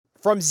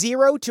From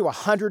 0 to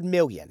 100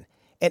 million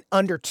in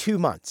under 2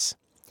 months.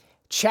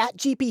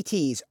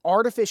 ChatGPT's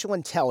artificial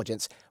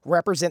intelligence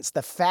represents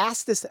the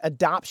fastest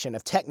adoption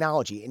of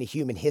technology in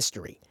human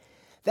history.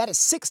 That is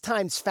 6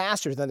 times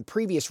faster than the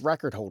previous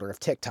record holder of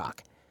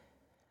TikTok.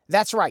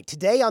 That's right.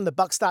 Today on The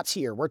Buck Stops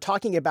Here, we're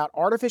talking about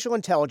artificial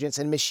intelligence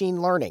and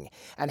machine learning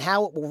and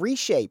how it will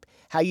reshape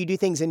how you do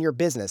things in your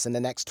business in the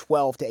next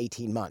 12 to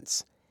 18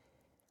 months.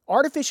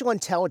 Artificial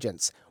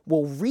intelligence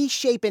will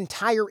reshape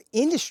entire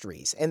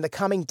industries in the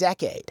coming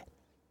decade.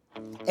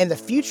 And the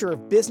future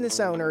of business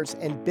owners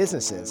and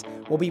businesses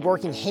will be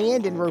working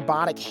hand in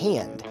robotic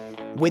hand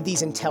with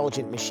these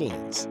intelligent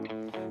machines.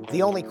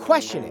 The only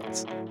question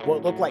is, will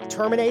it look like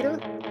Terminator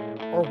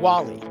or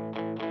WALL-E?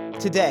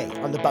 Today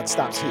on The Buck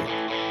Stops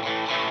Here.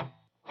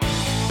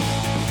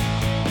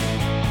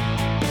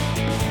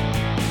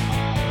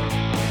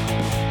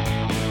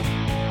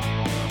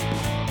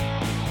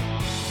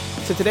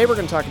 So today we're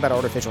going to talk about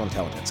artificial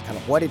intelligence, kind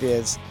of what it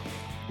is,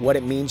 what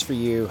it means for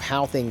you,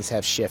 how things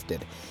have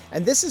shifted.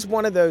 And this is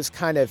one of those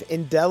kind of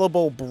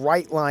indelible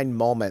bright line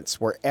moments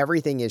where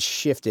everything is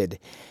shifted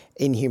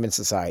in human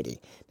society.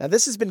 Now,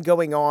 this has been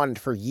going on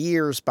for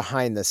years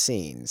behind the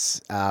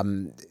scenes.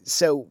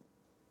 So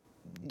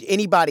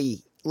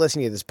anybody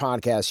listening to this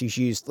podcast who's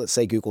used, let's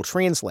say, Google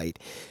Translate.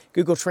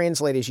 Google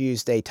Translate has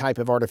used a type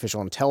of artificial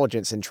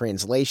intelligence in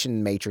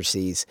translation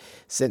matrices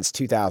since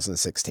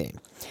 2016.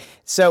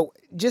 So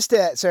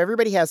so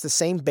everybody has the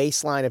same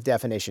baseline of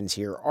definitions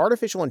here.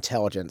 Artificial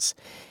intelligence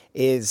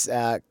is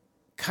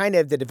kind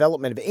of the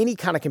development of any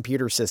kind of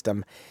computer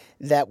system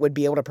that would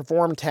be able to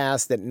perform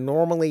tasks that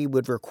normally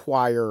would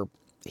require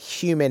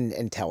human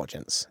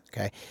intelligence,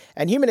 okay?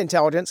 And human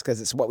intelligence, because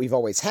it's what we've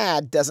always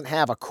had, doesn't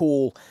have a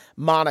cool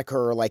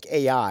moniker like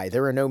AI.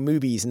 There are no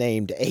movies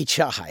named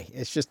HI.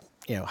 It's just,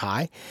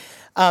 hi.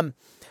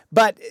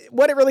 But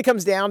what it really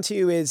comes down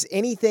to is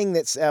anything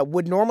that's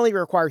would normally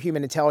require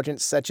human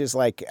intelligence, such as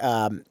like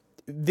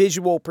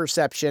visual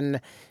perception,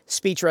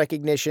 speech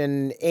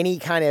recognition, any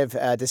kind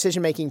of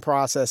decision-making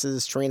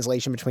processes,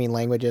 translation between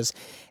languages.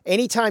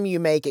 Anytime you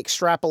make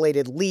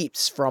extrapolated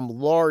leaps from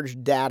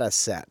large data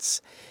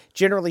sets,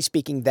 generally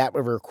speaking, that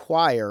would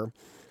require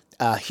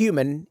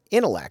human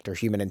intellect or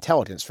human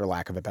intelligence, for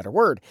lack of a better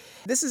word.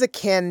 This is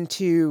akin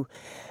to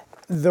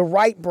the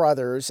Wright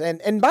brothers,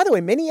 and by the way,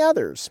 many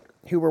others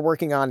who were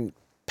working on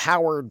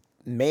powered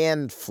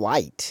manned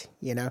flight,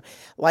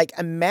 Like,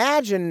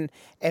 imagine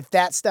if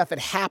that stuff had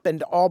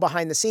happened all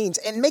behind the scenes,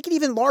 and make it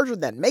even larger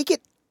than that. Make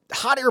it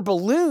hot air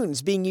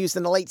balloons being used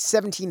in the late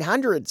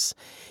 1700s,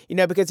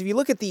 because if you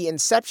look at the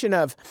inception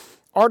of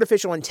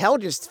artificial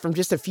intelligence from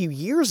just a few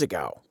years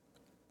ago,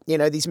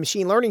 these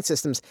machine learning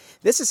systems,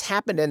 this has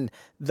happened in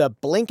the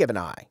blink of an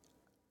eye.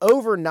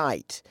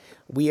 Overnight,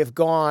 we have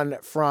gone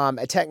from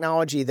a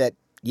technology that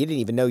you didn't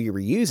even know you were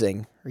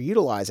using or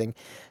utilizing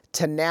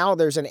to now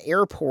there's an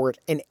airport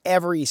in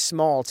every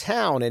small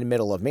town in the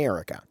middle of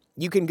America.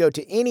 You can go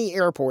to any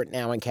airport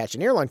now and catch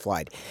an airline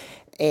flight.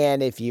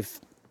 And if you've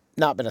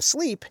not been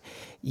asleep,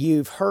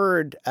 you've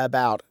heard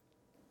about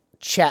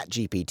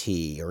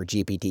ChatGPT or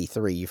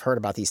GPT-3. You've heard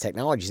about these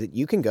technologies that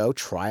you can go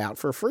try out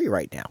for free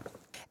right now.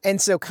 And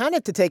so kind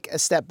of to take a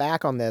step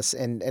back on this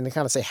and to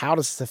kind of say, how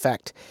does this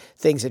affect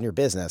things in your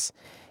business?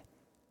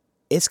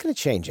 It's going to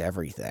change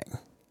everything.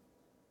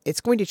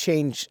 It's going to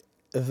change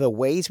the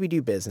ways we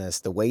do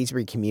business, the ways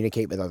we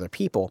communicate with other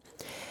people.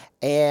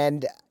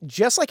 And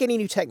just like any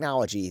new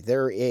technology,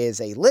 there is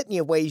a litany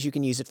of ways you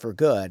can use it for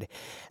good.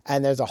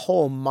 And there's a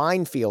whole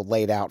minefield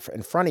laid out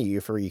in front of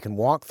you for you can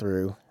walk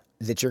through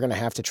that you're going to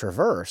have to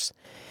traverse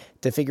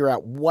to figure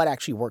out what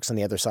actually works on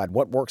the other side,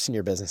 what works in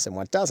your business and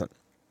what doesn't.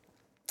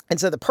 And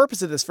so the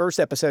purpose of this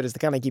first episode is to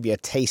kind of give you a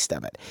taste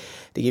of it,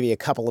 to give you a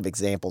couple of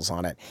examples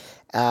on it.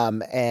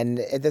 And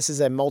this is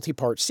a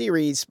multi-part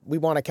series. We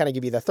want to kind of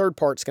give you the third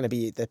part's going to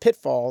be the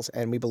pitfalls,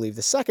 and we believe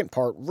the second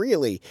part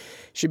really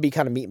should be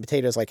kind of meat and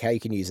potatoes, like how you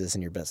can use this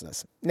in your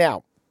business.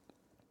 Now,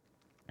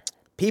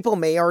 people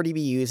may already be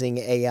using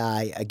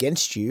AI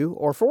against you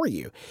or for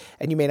you,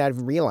 and you may not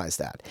even realize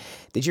that.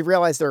 Did you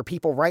realize there are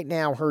people right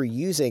now who are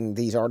using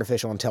these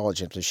artificial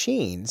intelligence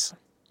machines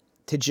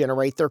to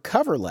generate their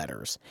cover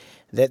letters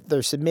that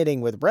they're submitting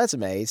with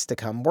resumes to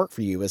come work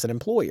for you as an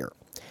employer?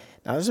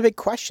 Now, there's a big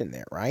question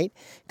there, right?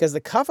 Because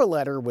the cover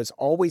letter was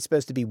always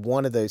supposed to be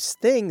one of those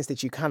things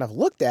that you kind of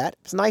looked at.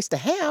 It's nice to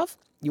have.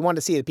 You wanted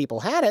to see that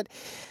people had it.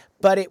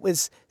 But it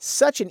was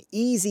such an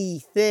easy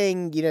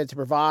thing, to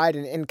provide.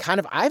 And kind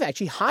of, I've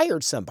actually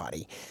hired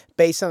somebody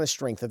based on the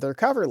strength of their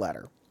cover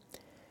letter.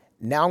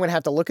 Now I'm going to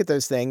have to look at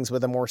those things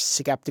with a more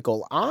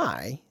skeptical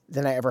eye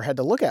than I ever had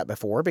to look at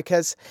before,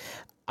 because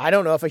I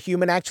don't know if a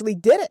human actually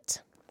did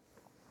it.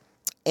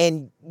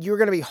 And you're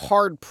going to be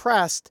hard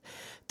pressed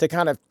to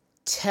kind of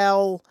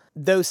tell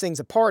those things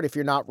apart if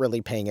you're not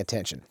really paying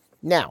attention.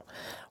 Now,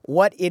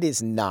 what it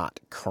is not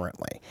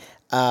currently,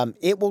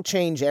 it will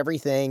change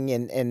everything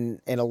in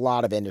a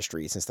lot of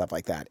industries and stuff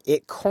like that.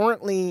 It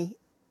currently,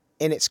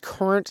 in its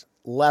current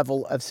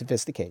level of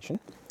sophistication,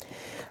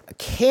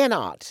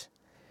 cannot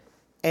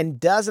and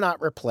does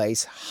not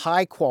replace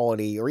high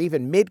quality or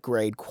even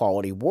mid-grade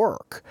quality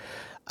work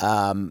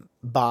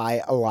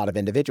by a lot of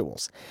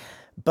individuals.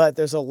 But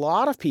there's a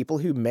lot of people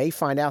who may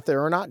find out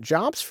there are not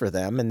jobs for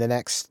them in the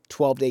next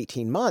 12 to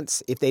 18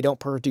 months if they don't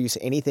produce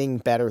anything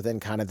better than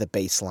kind of the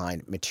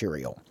baseline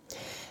material.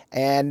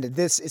 And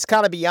this is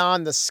kind of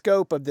beyond the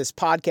scope of this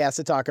podcast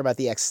to talk about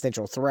the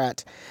existential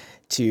threat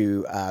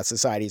to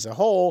society as a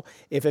whole,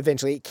 if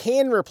eventually it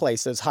can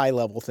replace those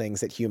high-level things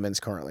that humans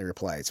currently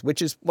replace,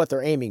 which is what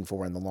they're aiming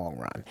for in the long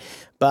run.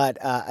 But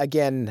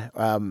again,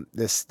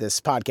 this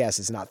podcast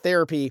is not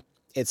therapy.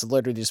 It's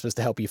literally just supposed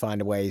to help you find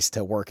ways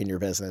to work in your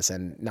business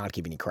and not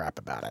give any crap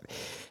about it.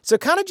 So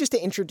kind of just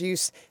to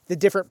introduce the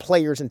different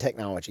players in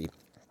technology.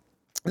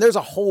 There's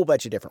a whole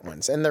bunch of different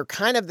ones, and they're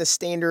kind of the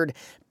standard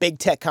big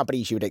tech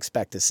companies you would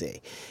expect to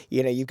see.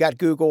 You know, you've got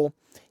Google,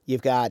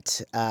 you've got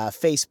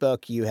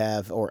Facebook, you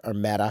have, or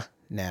Meta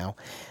now,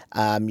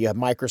 you have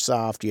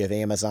Microsoft, you have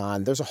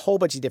Amazon. There's a whole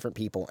bunch of different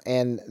people.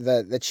 And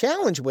the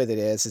challenge with it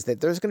is that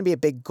there's going to be a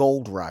big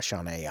gold rush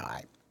on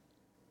AI.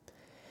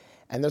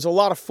 And there's a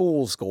lot of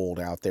fool's gold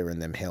out there in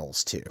them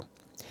hills too.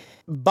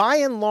 By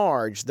and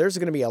large, there's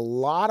going to be a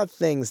lot of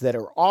things that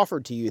are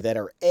offered to you that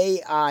are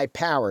AI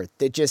powered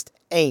that just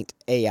ain't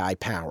AI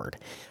powered.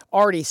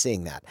 Already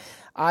seeing that.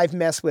 I've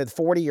messed with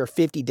 40 or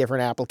 50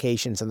 different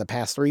applications in the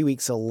past 3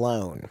 weeks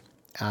alone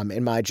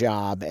in my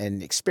job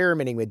and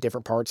experimenting with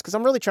different parts because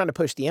I'm really trying to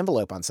push the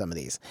envelope on some of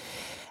these.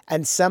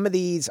 And some of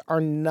these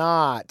are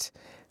not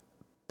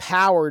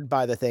powered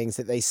by the things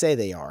that they say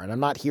they are. And I'm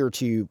not here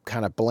to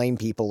kind of blame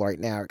people right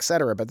now, et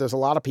cetera, but there's a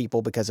lot of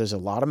people because there's a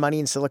lot of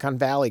money in Silicon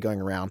Valley going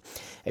around.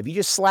 If you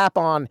just slap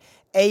on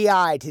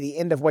AI to the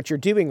end of what you're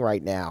doing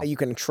right now, you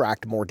can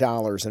attract more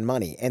dollars and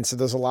money. And so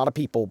there's a lot of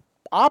people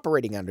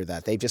operating under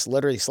that. They've just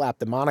literally slapped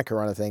the moniker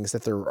on the things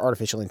that they're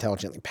artificially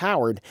intelligently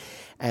powered,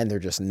 and they're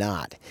just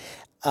not.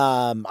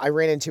 I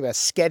ran into a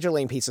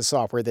scheduling piece of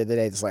software the other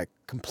day that's like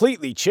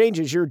completely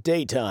changes your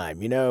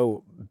daytime, you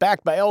know,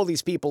 backed by all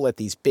these people at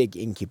these big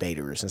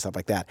incubators and stuff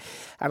like that.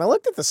 And I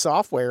looked at the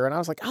software and I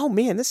was like, oh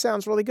man, this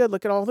sounds really good.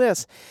 Look at all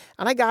this.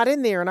 And I got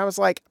in there and I was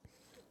like,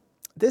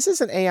 this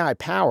isn't AI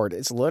powered.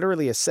 It's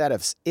literally a set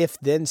of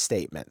if-then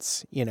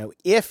statements. You know,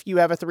 if you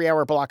have a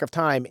 3-hour block of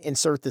time,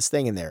 insert this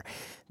thing in there.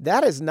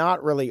 That is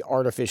not really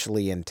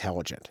artificially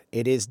intelligent.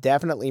 It is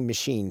definitely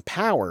machine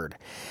powered.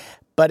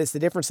 But it's the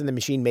difference in the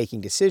machine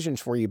making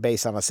decisions for you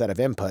based on a set of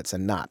inputs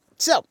and not.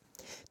 So,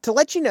 to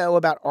let you know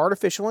about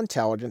artificial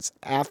intelligence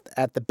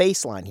at the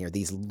baseline here,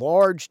 these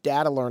large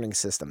data learning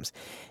systems,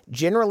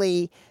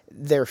 generally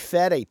they're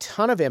fed a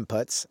ton of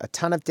inputs, a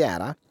ton of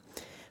data,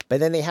 but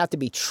then they have to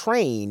be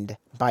trained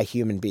by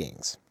human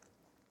beings.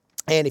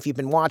 And if you've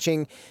been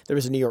watching, there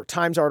was a New York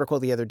Times article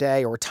the other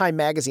day, or a Time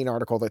Magazine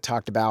article that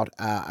talked about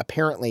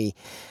apparently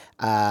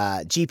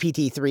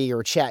GPT-3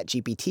 or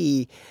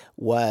ChatGPT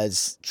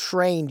was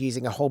trained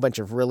using a whole bunch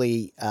of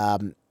really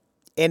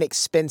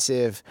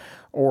inexpensive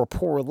or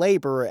poor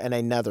labor in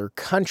another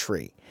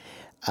country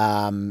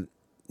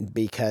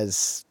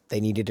because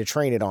they needed to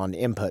train it on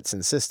inputs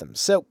and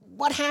systems. So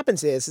what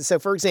happens is, so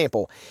for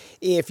example,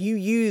 if you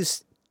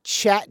use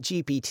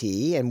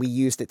ChatGPT, and we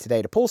used it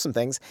today to pull some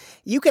things,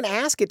 you can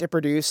ask it to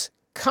produce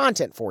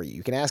content for you.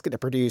 You can ask it to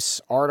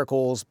produce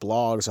articles,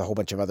 blogs, a whole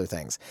bunch of other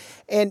things.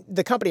 And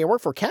the company I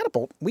work for,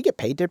 Catapult, we get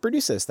paid to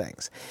produce those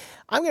things.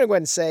 I'm going to go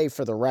ahead and say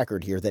for the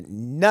record here that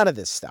none of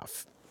this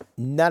stuff,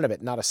 none of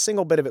it, not a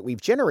single bit of it we've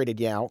generated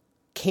now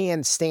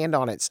can stand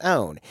on its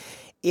own.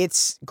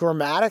 It's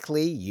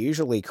grammatically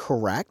usually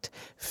correct.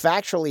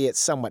 Factually, it's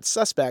somewhat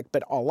suspect,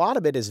 but a lot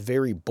of it is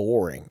very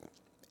boring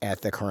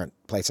at the current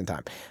place and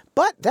time.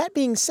 But that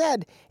being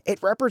said,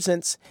 it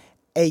represents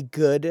a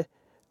good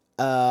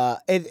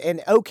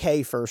an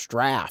okay first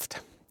draft.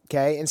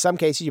 Okay. In some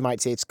cases, you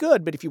might say it's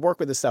good, but if you work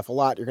with this stuff a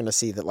lot, you're going to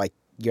see that like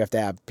you have to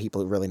have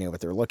people who really know what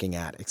they're looking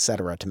at, et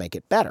cetera, to make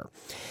it better.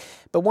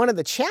 But one of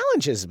the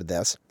challenges with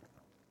this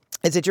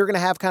is that you're going to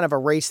have kind of a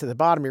race to the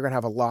bottom. You're going to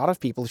have a lot of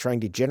people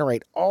trying to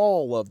generate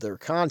all of their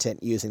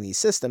content using these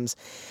systems,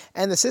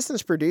 and the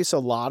systems produce a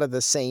lot of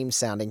the same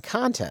sounding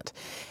content.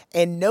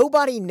 And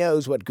nobody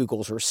knows what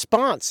Google's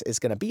response is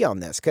going to be on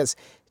this because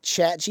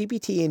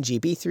ChatGPT and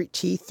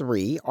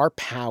GPT-3 are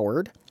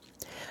powered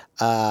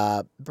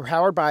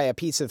by a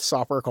piece of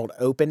software called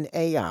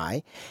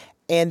OpenAI,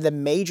 and the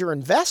major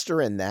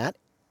investor in that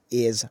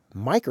is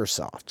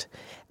Microsoft.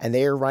 And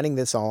they are running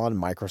this all on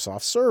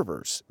Microsoft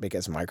servers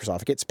because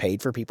Microsoft gets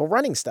paid for people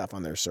running stuff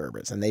on their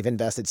servers. And they've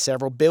invested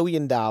several $1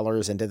 billion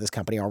into this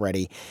company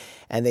already.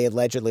 And they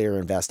allegedly are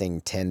investing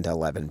 $10 to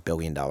 $11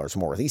 billion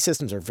more. These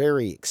systems are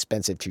very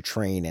expensive to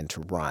train and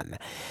to run.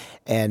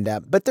 And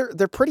but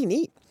they're pretty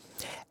neat.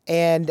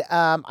 And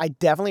I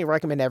definitely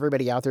recommend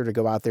everybody out there to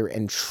go out there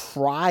and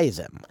try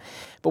them.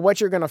 But what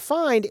you're going to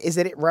find is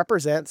that it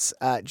represents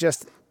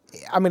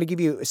I'm going to give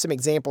you some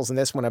examples in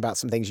this one about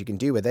some things you can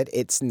do with it.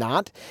 It's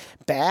not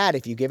bad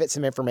if you give it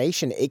some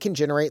information. It can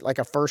generate like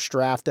a first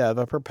draft of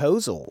a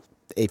proposal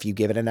if you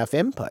give it enough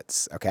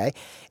inputs, okay?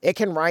 It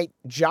can write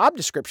job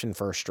description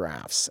first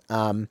drafts.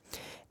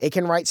 It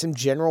can write some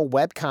general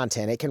web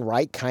content. It can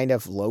write kind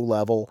of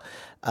low-level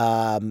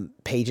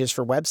pages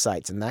for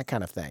websites and that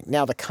kind of thing.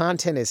 Now, the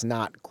content is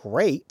not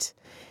great,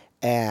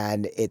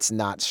 and it's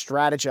not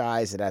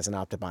strategized. It hasn't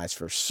optimized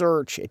for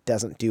search. It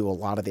doesn't do a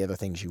lot of the other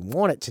things you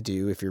want it to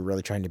do if you're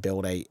really trying to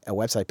build a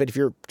website. But if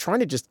you're trying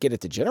to just get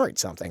it to generate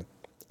something,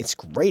 it's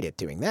great at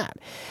doing that.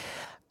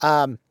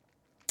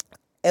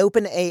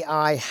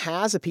 OpenAI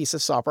has a piece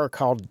of software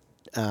called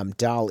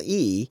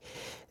DALL-E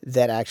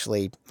that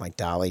actually, like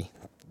Dolly,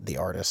 the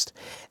artist,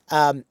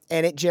 and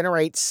it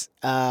generates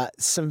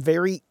some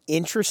very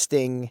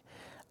interesting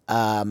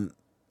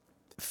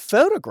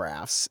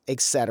photographs,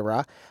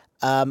 etc.,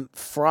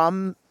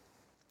 from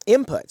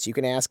inputs. You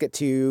can ask it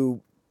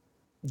to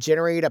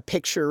generate a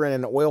picture in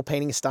an oil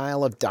painting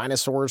style of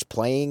dinosaurs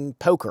playing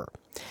poker,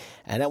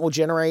 and it will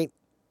generate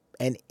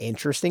an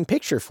interesting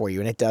picture for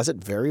you. And it does it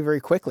very, very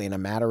quickly in a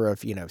matter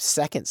of,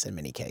 seconds in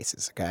many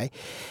cases. Okay.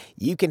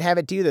 You can have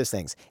it do those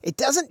things. It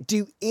doesn't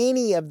do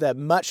any of the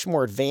much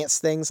more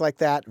advanced things like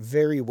that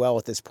very well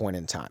at this point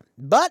in time,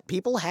 but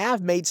people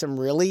have made some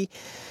really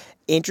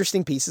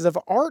interesting pieces of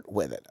art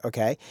with it.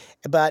 Okay.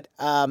 But,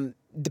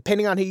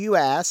 depending on who you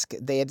ask,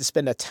 they had to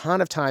spend a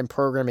ton of time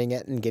programming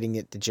it and getting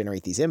it to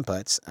generate these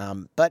inputs.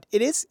 But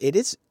it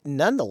is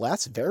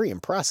nonetheless very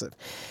impressive.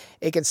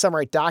 It can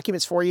summarize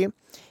documents for you.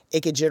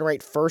 It can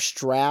generate first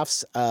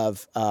drafts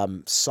of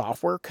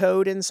software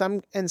code in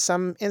some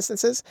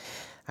instances.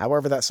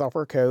 However, that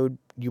software code,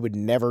 you would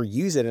never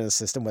use it in a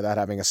system without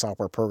having a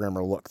software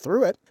programmer look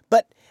through it.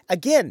 But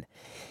again,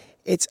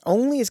 it's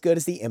only as good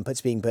as the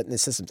inputs being put in the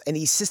systems. And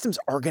these systems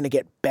are going to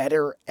get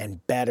better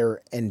and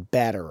better and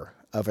better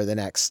over the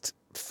next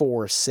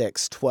 4,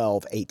 6,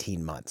 12,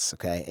 18 months,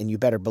 okay? And you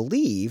better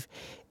believe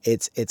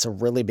it's a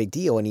really big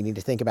deal, and you need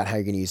to think about how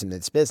you're going to use them in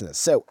this business.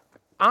 So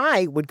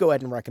I would go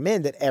ahead and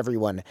recommend that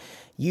everyone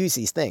use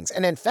these things.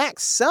 And in fact,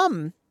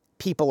 some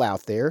people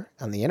out there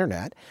on the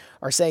internet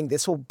are saying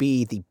this will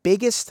be the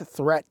biggest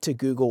threat to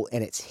Google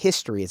in its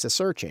history as a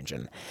search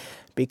engine,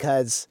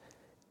 because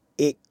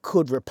it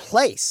could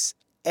replace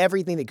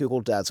everything that Google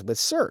does with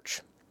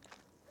search.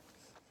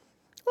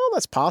 Well,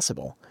 that's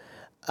possible.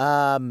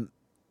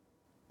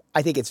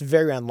 I think it's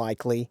very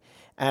unlikely,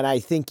 and I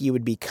think you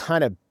would be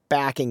kind of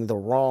backing the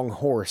wrong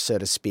horse, so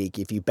to speak,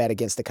 if you bet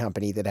against a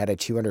company that had a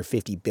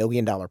 $250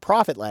 billion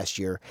profit last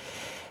year,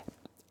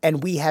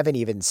 and we haven't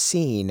even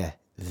seen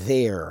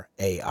their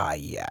AI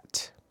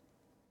yet.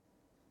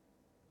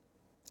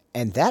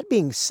 And that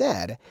being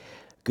said,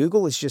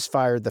 Google has just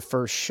fired the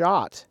first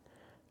shot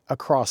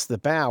across the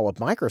bow of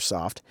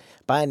Microsoft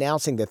by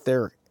announcing that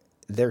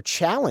their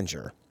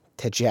challenger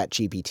to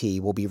ChatGPT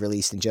will be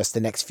released in just the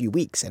next few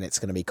weeks, and it's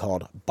going to be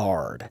called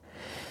Bard.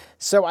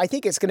 So I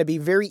think it's going to be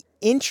very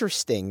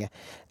interesting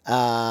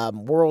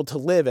world to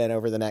live in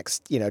over the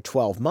next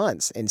 12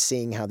 months and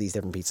seeing how these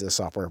different pieces of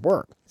software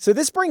work. So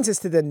this brings us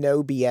to the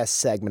no BS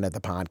segment of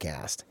the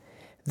podcast.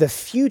 The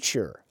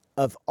future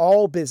of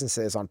all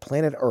businesses on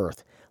planet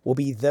Earth will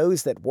be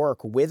those that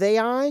work with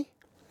AI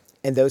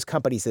and those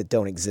companies that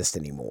don't exist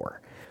anymore.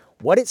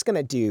 What it's going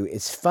to do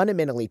is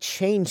fundamentally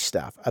change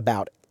stuff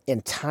about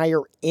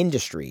entire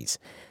industries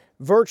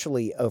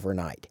virtually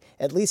overnight.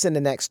 At least in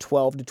the next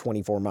 12 to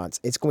 24 months,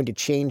 it's going to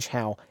change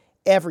how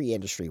every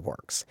industry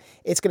works.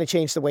 It's going to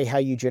change the way how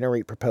you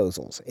generate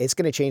proposals. It's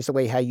going to change the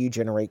way how you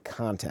generate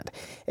content.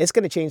 It's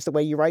going to change the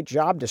way you write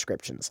job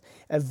descriptions.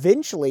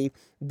 Eventually,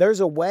 there's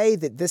a way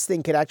that this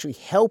thing could actually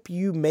help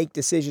you make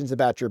decisions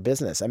about your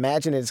business.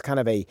 Imagine it's kind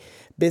of a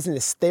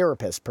business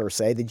therapist, per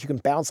se, that you can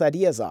bounce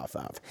ideas off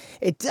of.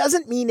 It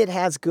doesn't mean it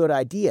has good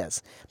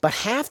ideas, but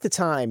half the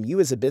time, you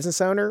as a business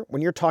owner,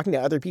 when you're talking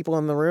to other people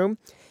in the room,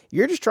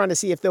 you're just trying to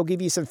see if they'll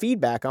give you some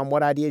feedback on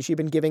what ideas you've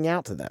been giving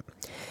out to them.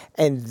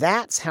 And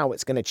that's how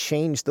it's going to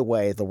change the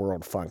way the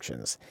world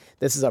functions.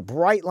 This is a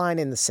bright line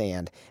in the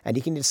sand, and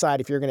you can decide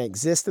if you're going to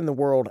exist in the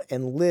world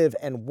and live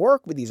and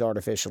work with these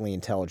artificially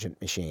intelligent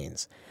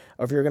machines,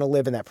 or if you're going to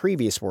live in that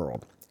previous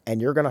world.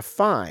 And you're going to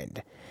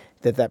find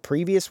that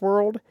previous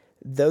world,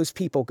 those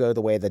people go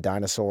the way of the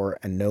dinosaur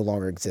and no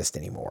longer exist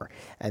anymore.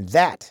 And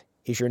that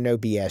is your No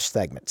BS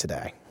segment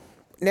today.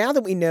 Now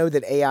that we know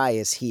that AI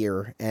is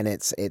here and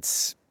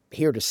it's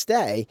here to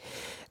stay,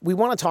 we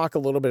want to talk a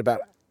little bit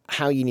about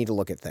how you need to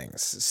look at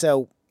things.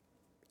 So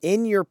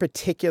in your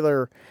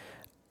particular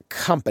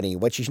company,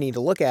 what you need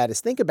to look at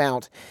is think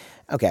about,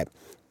 okay,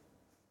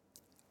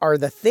 are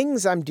the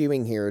things I'm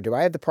doing here, do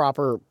I have the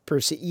proper,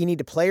 you need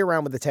to play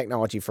around with the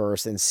technology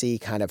first and see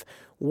kind of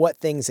what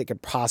things it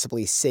could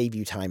possibly save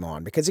you time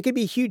on, because it could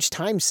be a huge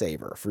time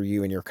saver for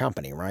you and your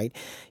company, right?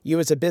 You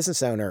as a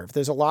business owner, if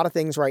there's a lot of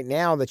things right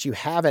now that you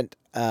haven't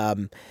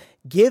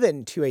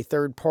given to a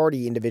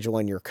third-party individual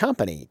in your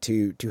company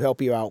to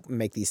help you out and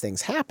make these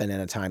things happen in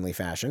a timely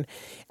fashion?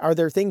 Are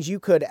there things you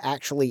could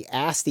actually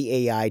ask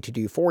the AI to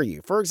do for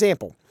you? For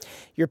example,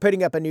 you're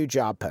putting up a new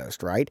job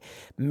post, right?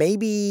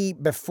 Maybe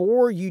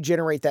before you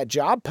generate that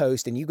job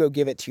post and you go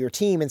give it to your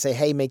team and say,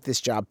 hey, make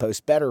this job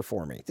post better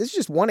for me. This is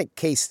just one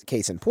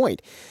case in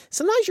point.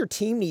 Sometimes your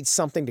team needs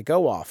something to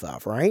go off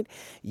of, right?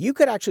 You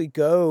could actually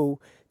go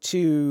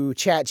to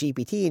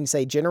ChatGPT and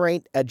say,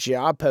 generate a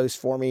job post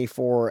for me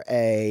for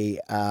a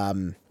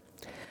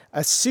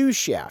sous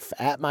chef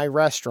at my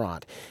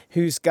restaurant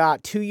who's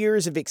got 2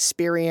 years of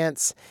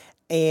experience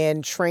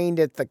and trained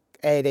at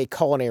a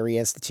culinary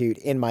institute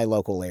in my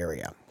local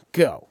area.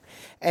 Go.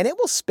 And it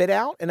will spit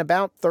out in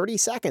about 30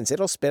 seconds.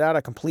 It'll spit out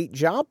a complete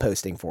job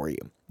posting for you.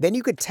 Then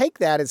you could take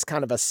that as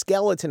kind of a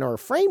skeleton or a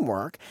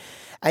framework,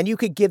 and you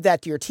could give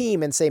that to your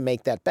team and say,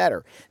 make that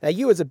better. Now,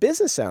 you as a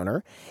business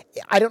owner,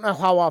 I don't know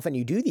how often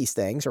you do these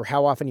things or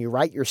how often you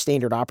write your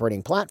standard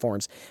operating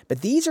platforms,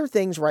 but these are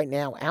things right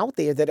now out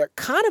there that are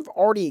kind of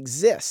already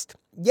exist.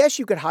 Yes,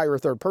 you could hire a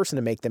third person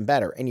to make them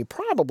better, and you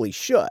probably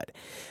should.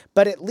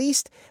 But at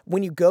least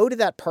when you go to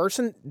that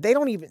person,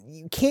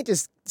 you can't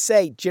just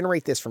say,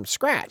 generate this from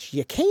scratch.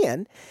 You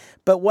can,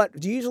 but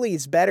what usually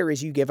is better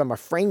is you give them a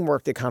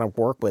framework to kind of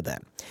work with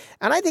them.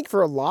 And I think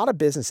for a lot of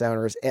business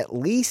owners, at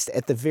least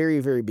at the very,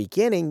 very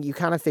beginning, you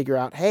kind of figure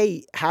out,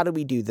 hey, how do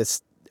we do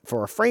this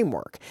for a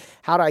framework?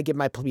 How do I give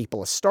my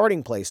people a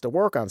starting place to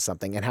work on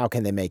something, and how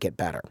can they make it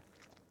better?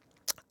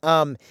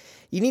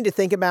 You need to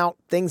think about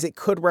things that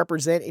could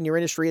represent in your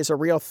industry as a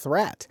real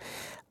threat.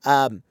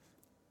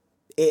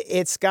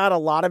 It's got a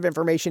lot of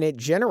information it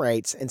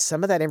generates, and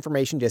some of that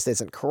information just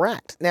isn't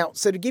correct. Now,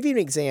 so to give you an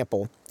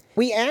example,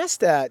 we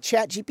asked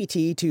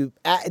ChatGPT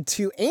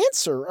to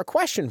answer a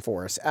question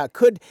for us.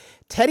 Could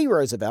Teddy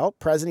Roosevelt,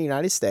 President of the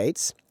United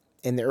States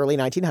in the early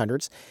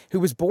 1900s, who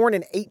was born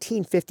in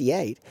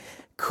 1858,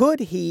 could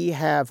he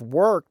have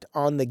worked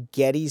on the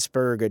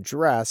Gettysburg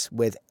Address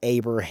with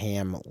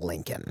Abraham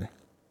Lincoln?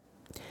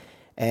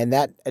 And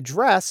that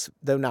address,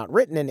 though not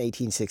written in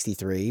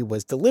 1863,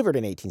 was delivered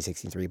in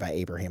 1863 by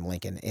Abraham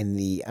Lincoln in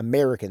the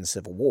American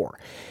Civil War.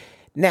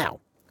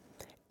 Now,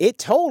 it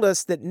told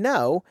us that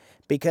no,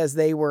 because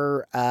they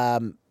were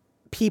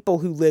people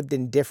who lived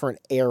in different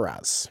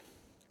eras.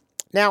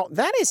 Now,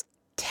 that is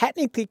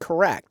technically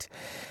correct,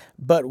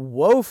 but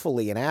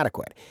woefully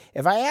inadequate.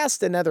 If I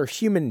asked another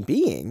human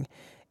being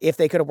if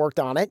they could have worked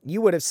on it,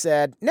 you would have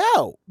said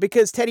no,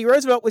 because Teddy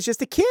Roosevelt was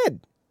just a kid.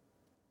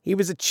 He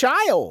was a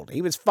child.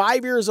 He was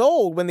 5 years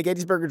old when the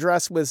Gettysburg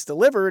Address was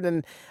delivered,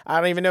 and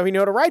I don't even know if he knew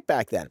how to write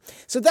back then.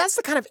 So that's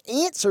the kind of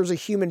answers a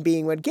human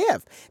being would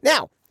give.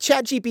 Now,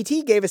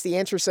 ChatGPT gave us the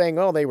answer saying,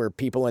 oh, they were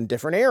people in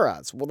different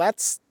eras. Well,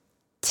 that's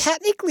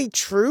technically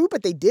true,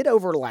 but they did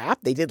overlap.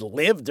 They did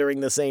live during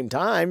the same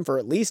time for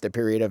at least a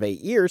period of 8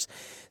 years.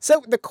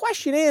 So the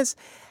question is,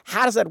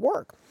 how does that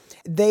work?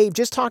 They've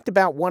just talked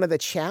about one of the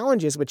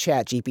challenges with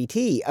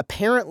ChatGPT.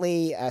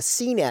 Apparently,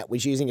 CNET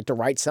was using it to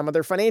write some of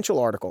their financial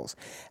articles.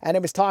 And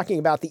it was talking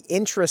about the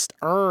interest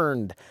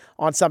earned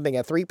on something,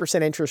 a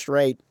 3% interest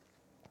rate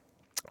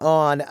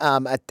on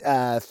a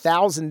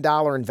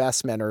 $1,000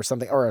 investment or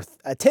something, or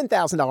a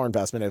 $10,000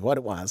 investment is what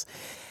it was.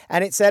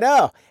 And it said,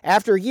 oh,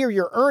 after a year,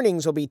 your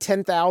earnings will be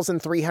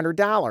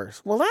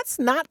 $10,300. Well, that's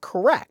not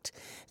correct.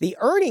 The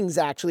earnings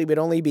actually would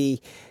only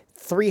be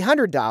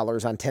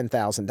 $300 on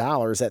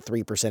 $10,000 at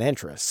 3%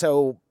 interest.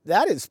 So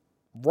that is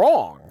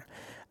wrong.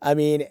 I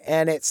mean,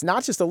 and it's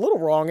not just a little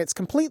wrong, it's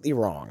completely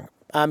wrong.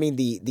 I mean,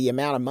 the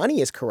amount of money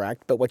is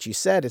correct, but what you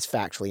said is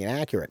factually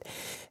inaccurate.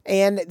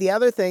 And the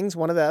other things,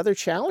 one of the other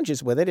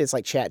challenges with it is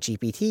like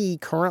ChatGPT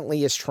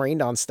currently is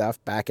trained on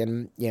stuff back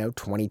in,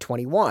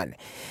 2021.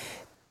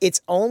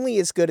 It's only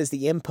as good as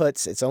the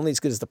inputs. It's only as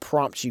good as the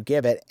prompts you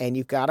give it. And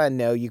you've got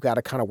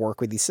to kind of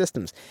work with these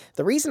systems.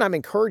 The reason I'm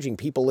encouraging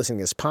people listening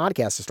to this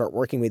podcast to start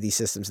working with these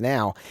systems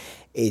now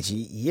is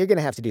you're going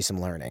to have to do some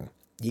learning.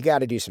 You got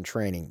to do some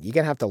training. You're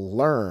going to have to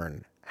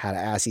learn how to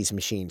ask these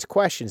machines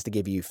questions to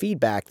give you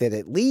feedback that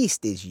at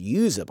least is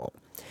usable.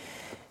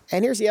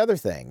 And here's the other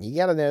thing. You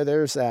got to know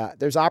there's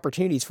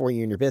opportunities for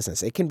you in your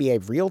business. It can be a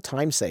real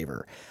time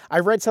saver. I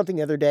read something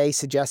the other day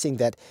suggesting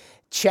that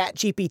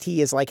ChatGPT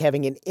is like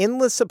having an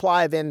endless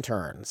supply of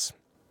interns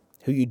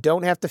who you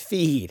don't have to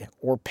feed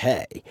or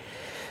pay.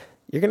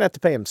 You're going to have to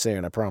pay them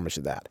soon, I promise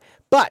you that.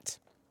 But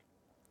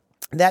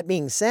that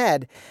being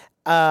said,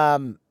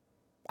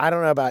 I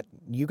don't know about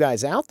you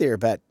guys out there,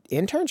 but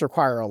interns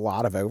require a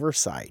lot of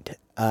oversight.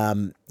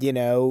 Even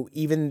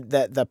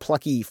the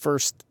plucky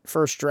first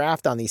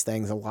draft on these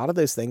things, a lot of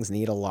those things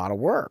need a lot of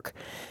work.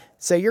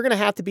 So you're going to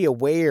have to be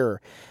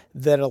aware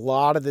that a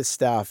lot of this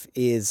stuff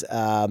is,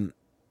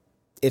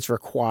 it's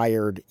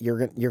required.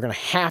 You're going to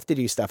have to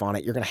do stuff on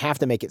it. You're going to have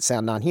to make it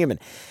sound non-human.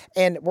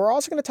 And we're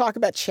also going to talk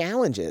about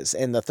challenges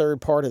in the third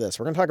part of this.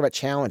 We're going to talk about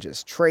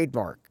challenges,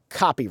 trademark,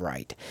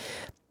 copyright.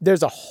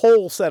 There's a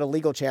whole set of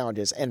legal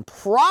challenges and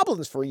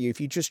problems for you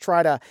if you just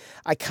try to,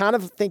 I kind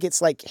of think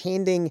it's like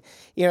handing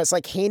a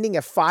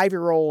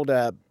 5-year-old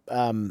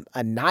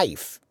a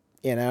knife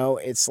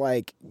It's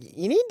like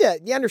you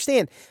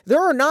understand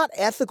there are not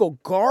ethical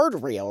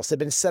guardrails that have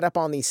been set up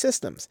on these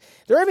systems.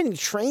 They're having to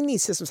train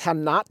these systems how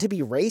not to be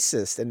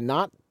racist and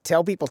not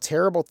tell people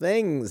terrible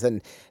things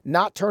and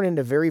not turn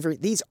into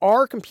these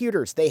are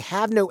computers. They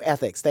have no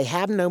ethics. They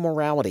have no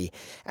morality.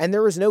 And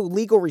there is no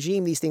legal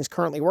regime these things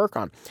currently work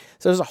on.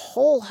 So there's a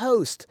whole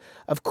host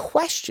of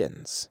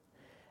questions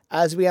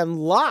as we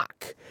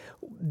unlock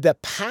the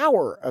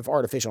power of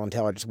artificial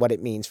intelligence, what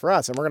it means for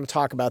us. And we're going to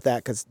talk about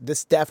that because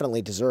this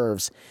definitely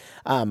deserves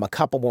a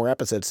couple more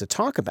episodes to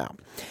talk about.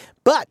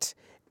 But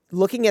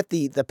looking at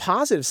the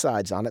positive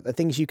sides on it, the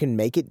things you can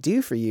make it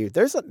do for you,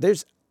 there's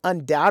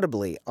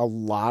undoubtedly a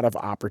lot of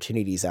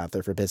opportunities out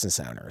there for business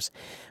owners.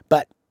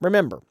 But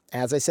remember,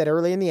 as I said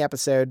earlier in the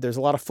episode, there's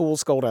a lot of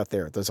fool's gold out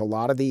there. There's a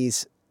lot of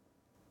these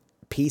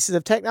pieces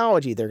of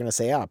technology. They're going to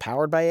say,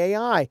 powered by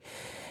AI.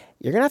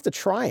 You're going to have to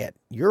try it.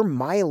 Your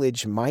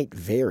mileage might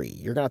vary.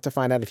 You're going to have to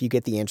find out if you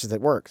get the answers that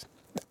works.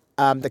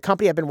 The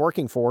company I've been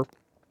working for,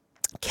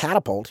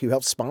 Catapult, who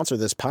helps sponsor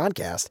this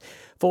podcast,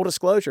 full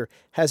disclosure,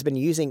 has been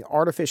using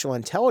artificial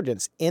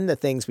intelligence in the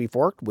things we've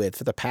worked with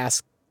for the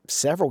past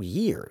several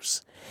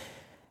years.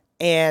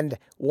 And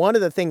one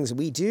of the things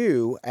we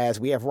do as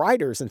we have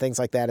writers and things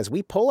like that is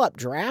we pull up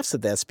drafts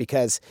of this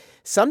because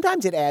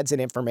sometimes it adds in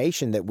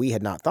information that we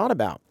had not thought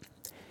about.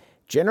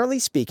 Generally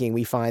speaking,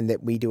 we find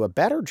that we do a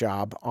better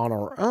job on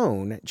our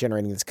own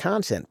generating this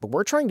content, but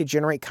we're trying to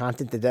generate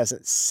content that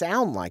doesn't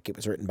sound like it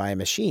was written by a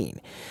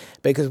machine.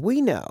 Because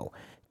we know,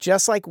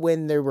 just like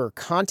when there were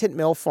content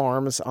mill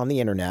farms on the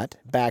internet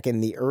back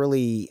in the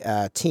early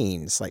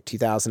teens, like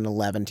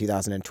 2011,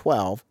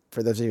 2012,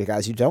 for those of you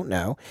guys who don't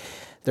know,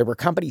 there were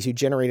companies who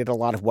generated a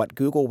lot of what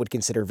Google would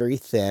consider very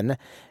thin,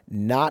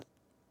 not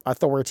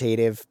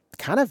authoritative,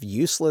 kind of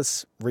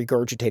useless,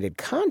 regurgitated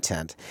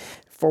content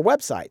for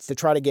websites to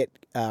try to get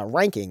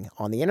ranking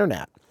on the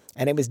internet.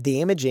 And it was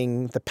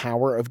damaging the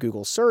power of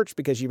Google search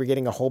because you were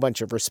getting a whole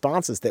bunch of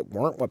responses that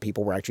weren't what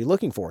people were actually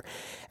looking for.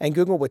 And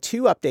Google, with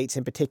two updates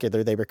in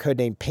particular, they were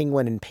codenamed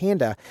Penguin and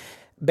Panda,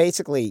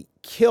 basically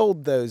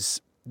killed those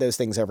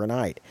things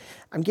overnight.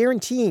 I'm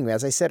guaranteeing,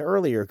 as I said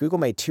earlier, Google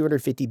made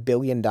 $250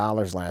 billion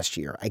last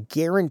year. I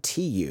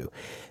guarantee you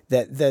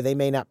that though they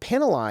may not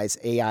penalize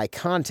AI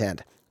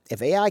content,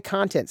 if AI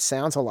content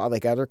sounds a lot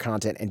like other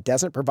content and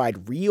doesn't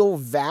provide real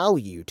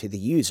value to the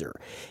user,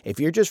 if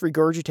you're just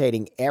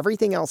regurgitating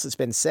everything else that's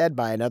been said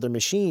by another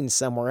machine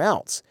somewhere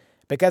else,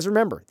 because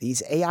remember,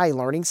 these AI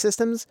learning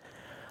systems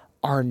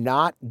are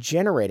not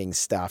generating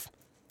stuff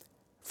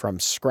from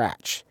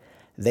scratch.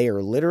 They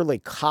are literally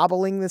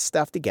cobbling this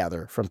stuff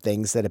together from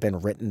things that have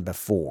been written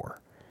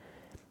before.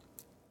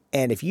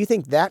 And if you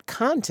think that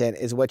content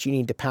is what you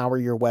need to power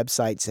your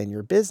websites and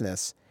your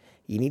business,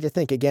 you need to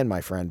think again, my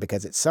friend,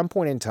 because at some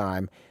point in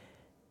time,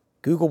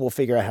 Google will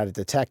figure out how to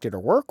detect it or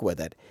work with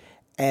it,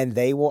 and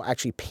they will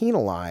actually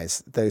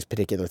penalize those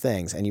particular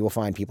things, and you will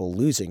find people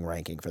losing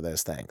ranking for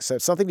those things. So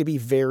it's something to be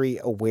very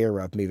aware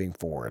of moving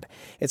forward.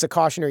 It's a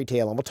cautionary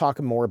tale, and we'll talk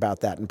more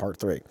about that in part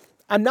 3.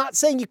 I'm not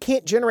saying you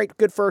can't generate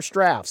good first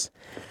drafts,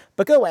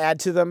 but go add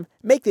to them,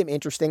 make them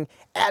interesting,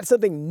 add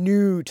something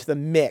new to the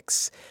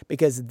mix,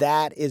 because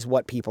that is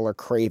what people are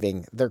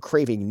craving. They're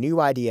craving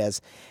new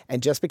ideas,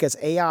 and just because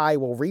AI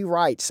will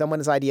rewrite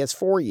someone's ideas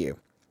for you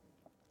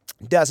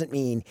doesn't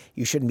mean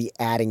you shouldn't be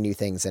adding new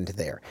things into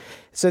there.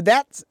 So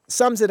that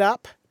sums it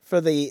up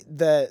for the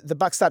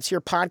Buck Stops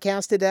Here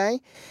podcast today.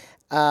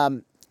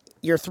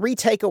 Your 3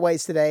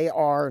 takeaways today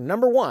are,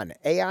 number 1,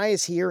 AI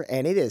is here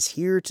and it is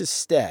here to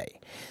stay.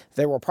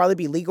 There will probably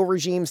be legal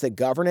regimes that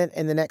govern it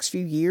in the next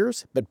few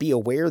years, but be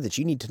aware that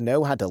you need to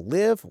know how to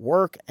live,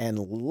 work, and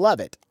love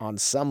it on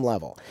some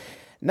level.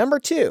 Number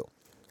 2,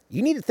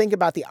 you need to think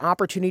about the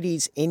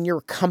opportunities in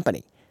your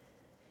company.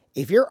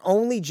 If you're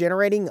only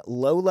generating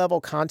low-level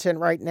content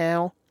right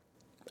now,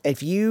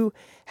 if you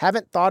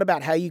haven't thought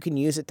about how you can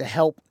use it to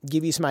help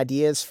give you some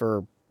ideas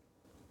for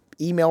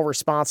email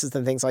responses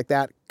and things like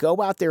that,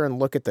 go out there and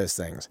look at those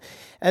things.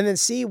 And then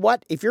see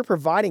if you're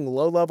providing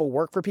low-level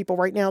work for people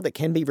right now that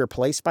can be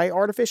replaced by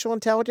artificial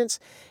intelligence,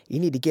 you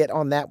need to get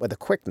on that with a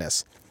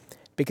quickness,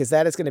 because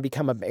that is going to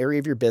become an area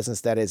of your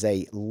business that is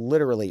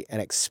literally an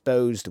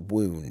exposed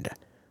wound.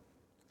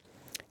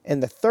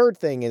 And the third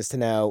thing is to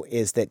know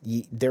is that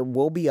there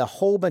will be a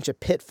whole bunch of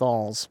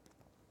pitfalls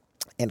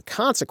and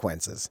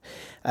consequences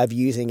of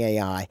using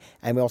AI,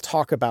 and we'll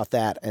talk about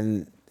that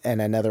and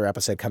another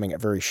episode coming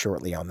up very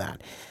shortly on that.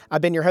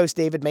 I've been your host,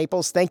 David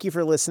Maples. Thank you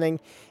for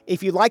listening.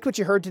 If you liked what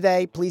you heard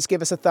today, please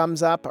give us a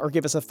thumbs up or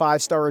give us a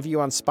 5-star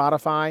review on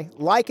Spotify.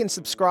 Like and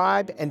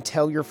subscribe and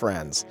tell your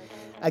friends.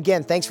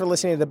 Again, thanks for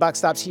listening to The Buck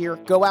Stops Here.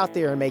 Go out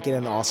there and make it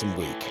an awesome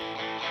week.